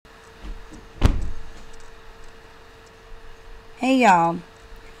Hey y'all.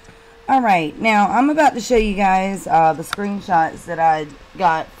 Alright, now I'm about to show you guys the screenshots that I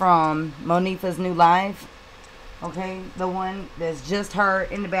got from Monifah's new live. Okay, the one that's just her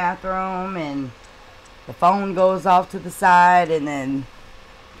in the bathroom and the phone goes off to the side, and then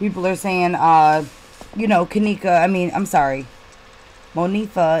people are saying, Monifah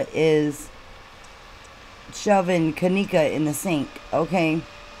is shoving Kanika in the sink. Okay,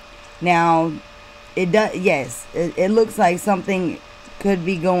 now it does, yes, it looks like something could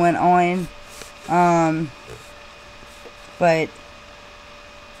be going on, but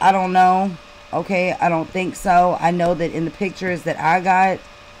I don't know. Okay, I don't think so. I know that in the pictures that I got,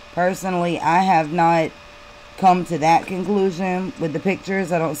 personally, I have not come to that conclusion with the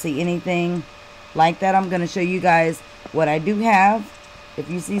pictures. I don't see anything like that. I'm going to show you guys what I do have. If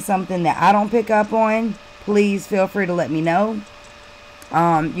you see something that I don't pick up on, please feel free to let me know.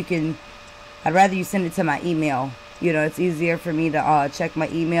 I'd rather you send it to my email. You know, it's easier for me to check my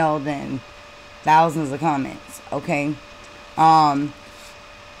email than thousands of comments. Okay.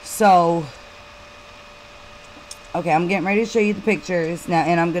 Okay, I'm getting ready to show you the pictures now,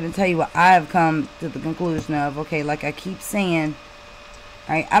 and I'm going to tell you what I have come to the conclusion of. Okay, like I keep saying,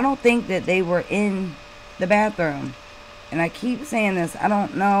 right, I don't think that they were in the bathroom. And I keep saying this, I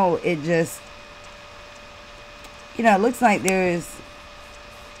don't know, it just, you know, it looks like there's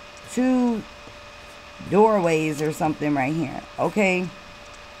two doorways or something right here. Okay,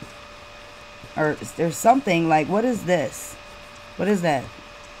 or there's something like, what is this? What is that?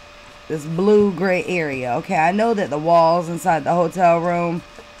 This blue gray area. Okay, I know that the walls inside the hotel room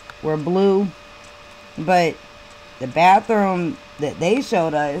were blue, but the bathroom that they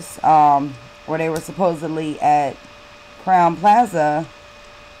showed us, where they were supposedly at Crown Plaza,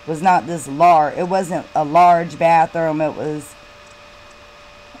 was not this large. It wasn't a large bathroom. It was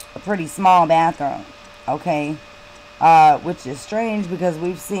a pretty small bathroom. Okay, which is strange because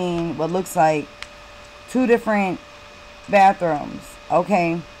we've seen what looks like two different bathrooms.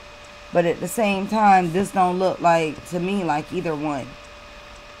 Okay, but at the same time, this don't look like, to me, like either one,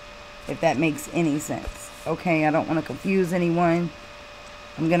 if that makes any sense. Okay, I don't want to confuse anyone.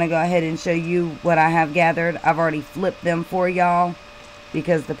 I'm gonna go ahead and show you what I have gathered. I've already flipped them for y'all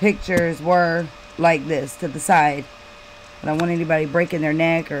because the pictures were like this to the side. I don't want anybody breaking their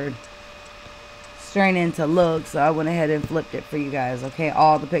neck or straining to look, so I went ahead and flipped it for you guys. Okay,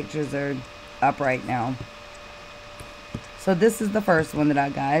 all the pictures are up right now. So this is the first one that I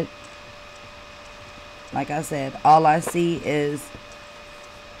got. Like I said, all I see is,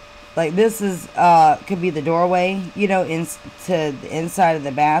 like, this is could be the doorway, you know, to the inside of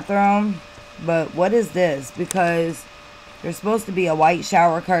the bathroom. But what is this? Because there's supposed to be a white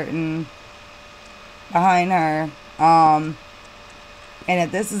shower curtain behind her. And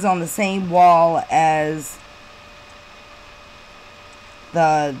if this is on the same wall as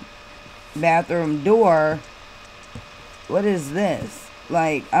the bathroom door, what is this?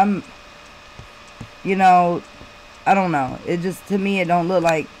 Like, you know, I don't know. It just, to me, it don't look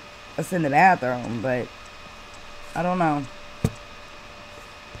like it's in the bathroom, but I don't know.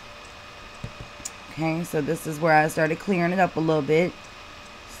 Okay, so this is where I started clearing it up a little bit.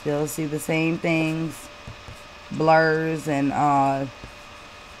 Still see the same things, blurs, and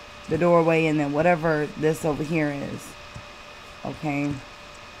the doorway, and then whatever this over here is. Okay.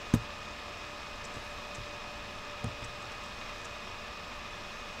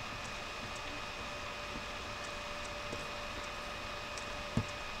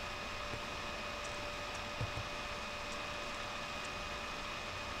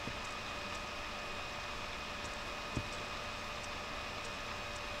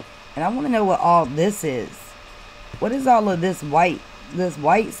 And I want to know what all this is. What is all of this white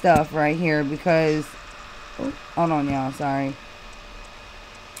stuff right here? Because, oh, hold on, y'all, sorry.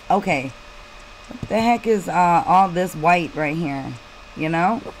 Okay, what the heck is all this white right here? You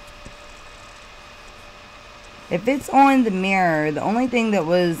know, if it's on the mirror, the only thing that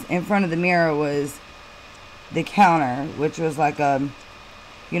was in front of the mirror was the counter, which was like a,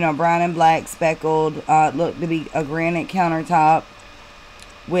 you know, brown and black speckled, looked to be a granite countertop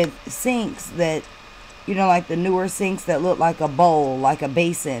with sinks that, you know, like the newer sinks that look like a bowl, like a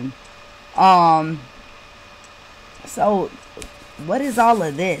basin. So what is all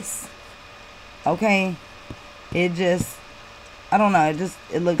of this? Okay, it just, I don't know,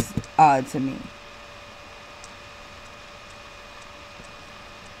 it looks odd to me.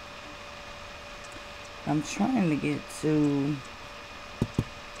 I'm trying to get to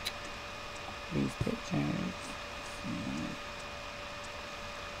these pictures.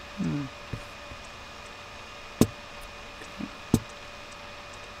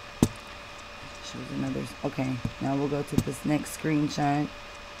 shows another. Okay, now we'll go to this next screenshot.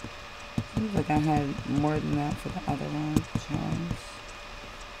 Seems like I had more than that for the other one. Jones.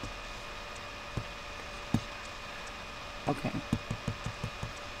 Okay.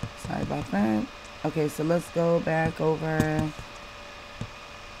 Sorry about that. Okay, so let's go back over. Yeah,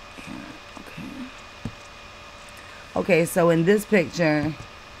 okay. Okay, so in this picture,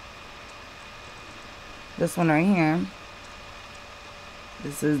 this one right here,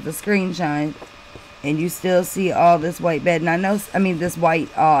 this is the screenshot, and you still see all this white bed. And I know, I mean, this white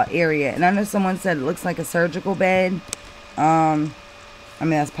area. And I know someone said it looks like a surgical bed. I mean,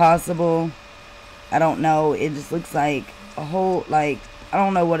 that's possible. I don't know. It just looks like a whole, like, I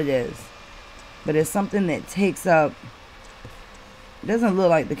don't know what it is. But it's something that takes up, it doesn't look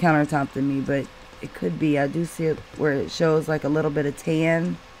like the countertop to me, but it could be. I do see it where it shows like a little bit of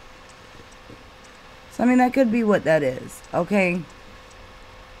tan. So, I mean, that could be what that is. Okay.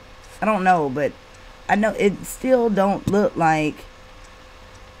 I don't know, but I know it still don't look like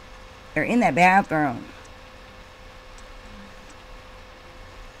they're in that bathroom.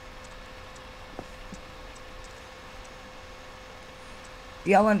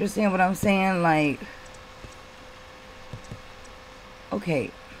 Y'all understand what I'm saying? Like,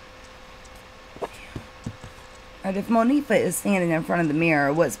 okay. Alright, if Monifah is standing in front of the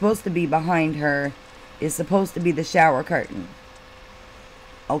mirror, what's supposed to be behind her is supposed to be the shower curtain.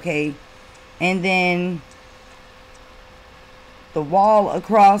 Okay, and then the wall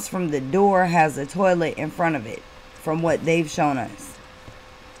across from the door has a toilet in front of it, from what they've shown us.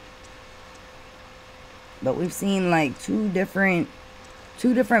 But we've seen like two different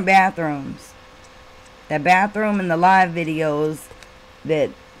bathrooms. That bathroom in the live videos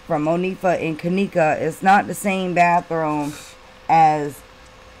that from Monifah and Kanika is not the same bathroom as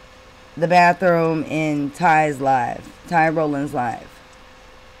the bathroom in Ty Rowland's live.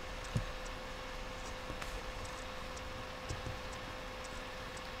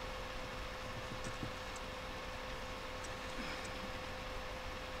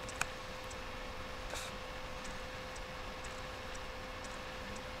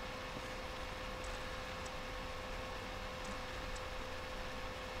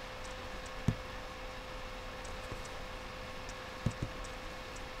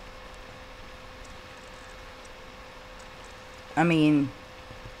 I mean,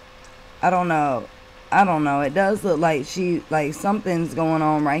 I don't know. It does look like something's going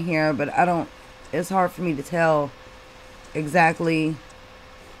on right here, but it's hard for me to tell exactly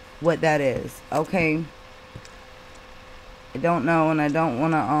what that is. Okay. I don't know, and I don't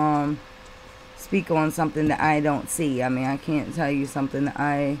want to speak on something that I don't see. I mean, I can't tell you something that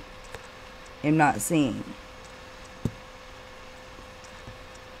I am not seeing.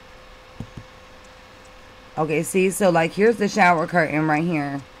 Okay, see, so like here's the shower curtain right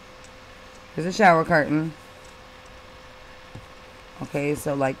here. Here's a shower curtain. Okay,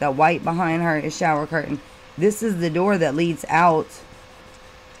 so like the white behind her is shower curtain. This is the door that leads out.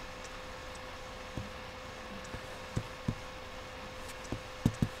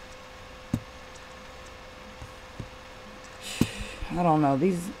 I don't know.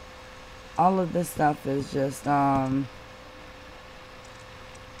 All of this stuff is just,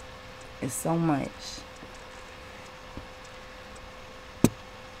 it's so much.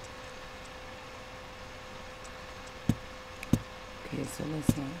 Okay, so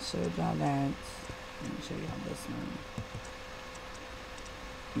let's see. I showed y'all that. Let me show y'all this one.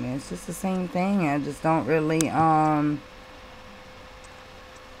 I mean, it's just the same thing. I just don't really,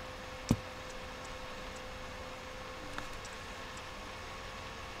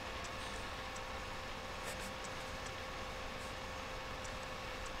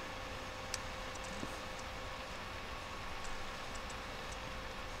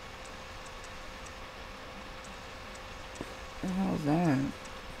 the hell's that?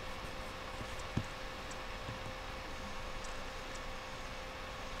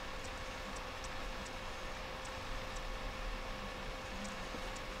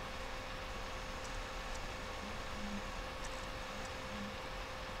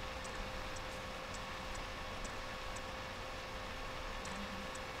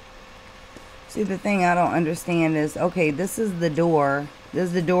 See, the thing I don't understand is, okay, this is the door. This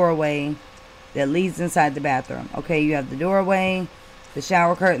is the doorway that leads inside the bathroom. Okay, you have the doorway, the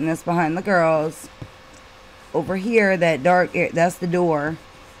shower curtain that's behind the girls. Over here, that dark area, that's the door.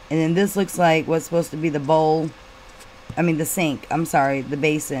 And then this looks like what's supposed to be the bowl. I mean, the sink. I'm sorry, the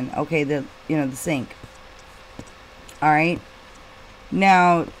basin. Okay, the sink. Alright.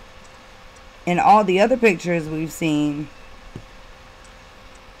 Now, in all the other pictures we've seen,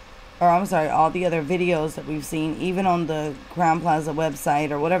 or I'm sorry, all the other videos that we've seen, even on the Crown Plaza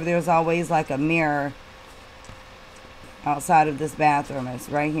website or whatever, there's always like a mirror outside of this bathroom. It's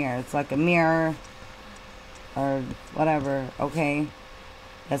right here. It's like a mirror or whatever, okay?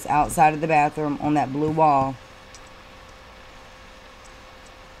 That's outside of the bathroom on that blue wall.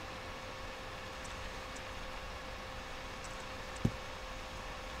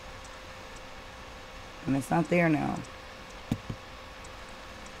 And it's not there now.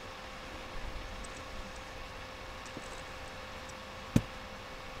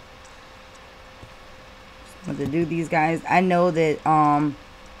 What to do, these guys? I know that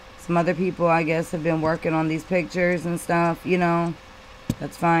some other people, I guess, have been working on these pictures and stuff, you know.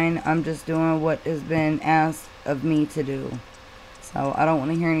 That's fine. I'm just doing what has been asked of me to do. So I don't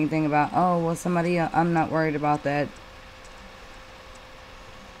want to hear anything about, oh, well, somebody, I'm not worried about that.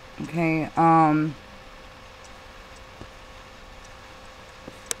 Okay,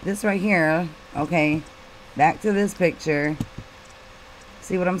 this right here, okay, back to this picture.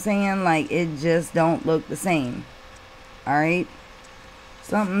 See what I'm saying? Like, it just don't look the same. Alright?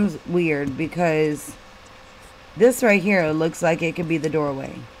 Something's weird because this right here looks like it could be the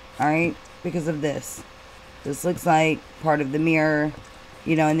doorway. Alright? Because of this. This looks like part of the mirror.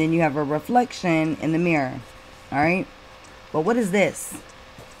 You know, and then you have a reflection in the mirror. Alright? But what is this?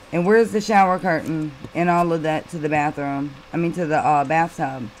 And where's the shower curtain and all of that to the bathroom? I mean, to the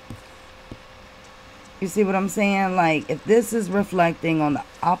bathtub. You see what I'm saying? Like, if this is reflecting on the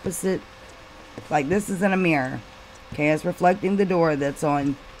opposite, like this is in a mirror. Okay, it's reflecting the door that's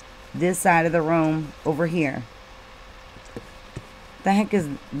on this side of the room over here. The heck is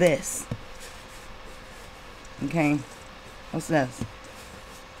this? Okay, what's this?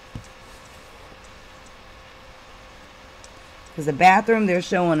 Because the bathroom, they're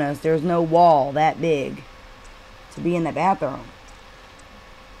showing us there's no wall that big to be in the bathroom.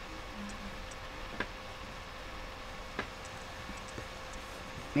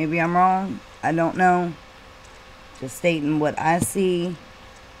 Maybe I'm wrong. I don't know. Just stating what I see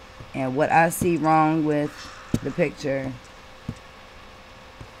and what I see wrong with the picture.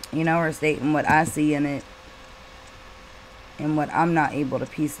 You know, or stating what I see in it and what I'm not able to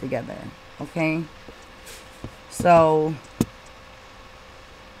piece together. Okay? So,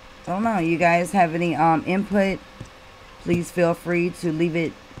 I don't know. You guys have any input? Please feel free to leave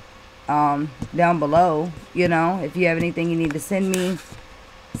it down below. You know, if you have anything you need to send me,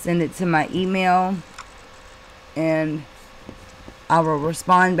 send it to my email and I will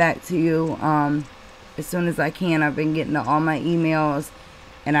respond back to you as soon as I can. I've been getting to all my emails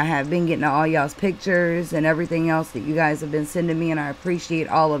and I have been getting to all y'all's pictures and everything else that you guys have been sending me, and I appreciate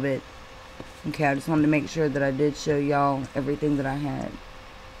all of it. Okay, I just wanted to make sure that I did show y'all everything that I had.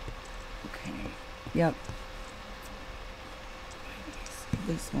 Okay, yep.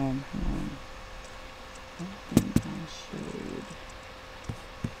 This one, hold on. I don't think I showed.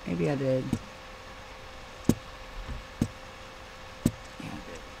 Maybe I did. Yeah, I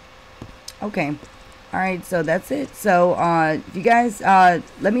did. Okay. Alright, so that's it. So, if you guys,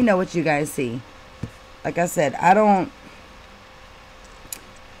 let me know what you guys see. Like I said, I don't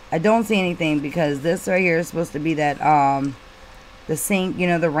see anything because this right here is supposed to be that, the sink, you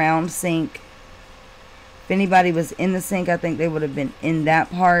know, the round sink. If anybody was in the sink, I think they would have been in that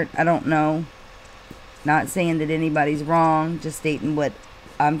part. I don't know. Not saying that anybody's wrong, just stating what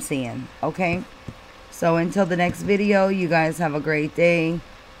I'm seeing. Okay? So until the next video, you guys have a great day.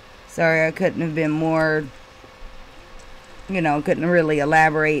 Sorry I couldn't have been more, you know, couldn't really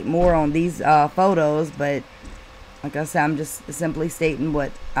elaborate more on these photos, but like I said, I'm just simply stating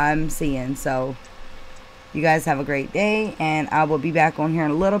what I'm seeing. So you guys have a great day, and I will be back on here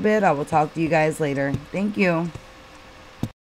in a little bit. I will talk to you guys later. Thank you.